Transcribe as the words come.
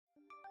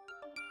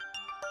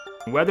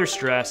Weather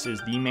stress is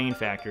the main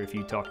factor if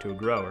you talk to a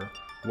grower,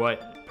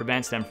 what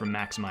prevents them from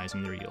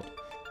maximizing their yield.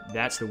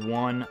 That's the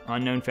one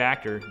unknown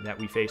factor that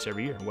we face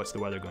every year. What's the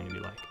weather going to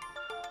be like?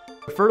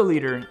 The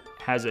FERTILEADER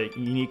has a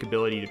unique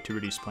ability to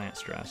reduce plant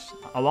stress,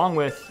 along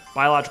with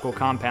biological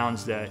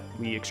compounds that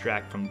we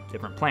extract from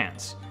different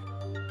plants.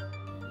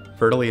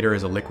 FERTILEADER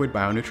is a liquid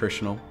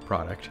bionutritional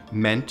product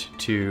meant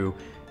to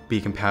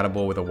be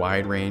compatible with a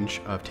wide range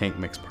of tank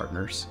mix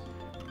partners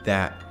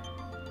that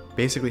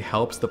basically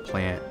helps the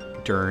plant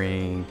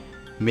during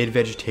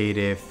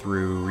mid-vegetative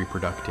through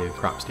reproductive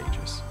crop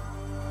stages.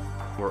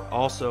 We're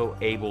also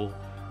able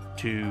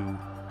to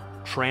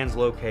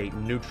translocate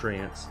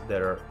nutrients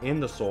that are in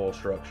the soil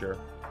structure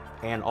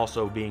and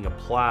also being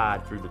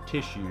applied through the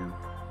tissue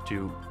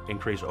to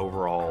increase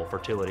overall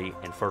fertility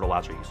and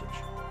fertilizer usage.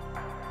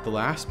 The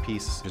last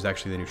piece is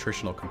actually the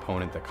nutritional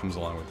component that comes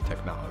along with the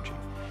technology.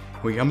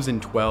 It comes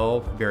in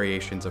 12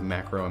 variations of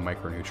macro and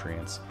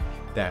micronutrients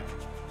that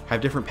have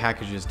different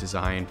packages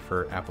designed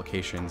for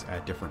applications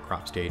at different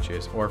crop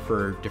stages or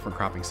for different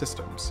cropping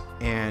systems.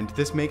 And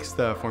this makes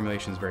the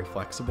formulations very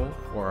flexible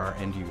for our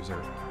end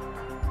user.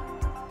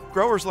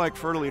 Growers like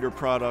FERTILEADER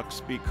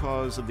products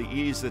because of the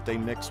ease that they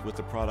mix with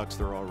the products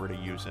they're already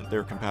using.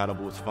 They're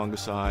compatible with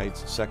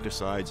fungicides,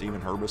 insecticides, even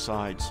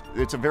herbicides.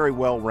 It's a very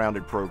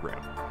well-rounded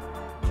program.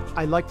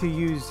 I like to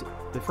use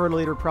the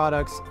FERTILEADER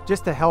products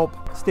just to help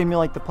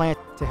stimulate the plant,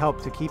 to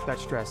help to keep that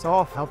stress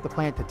off, help the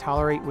plant to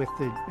tolerate with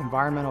the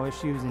environmental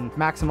issues and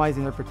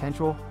maximizing their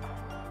potential.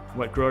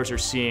 What growers are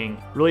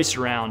seeing really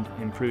surround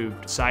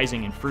improved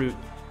sizing in fruit,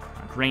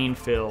 grain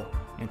fill,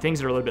 and things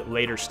that are a little bit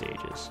later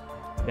stages.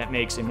 That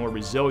makes a more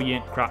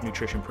resilient crop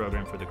nutrition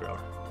program for the grower.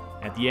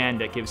 At the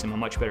end, that gives them a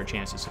much better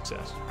chance of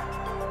success.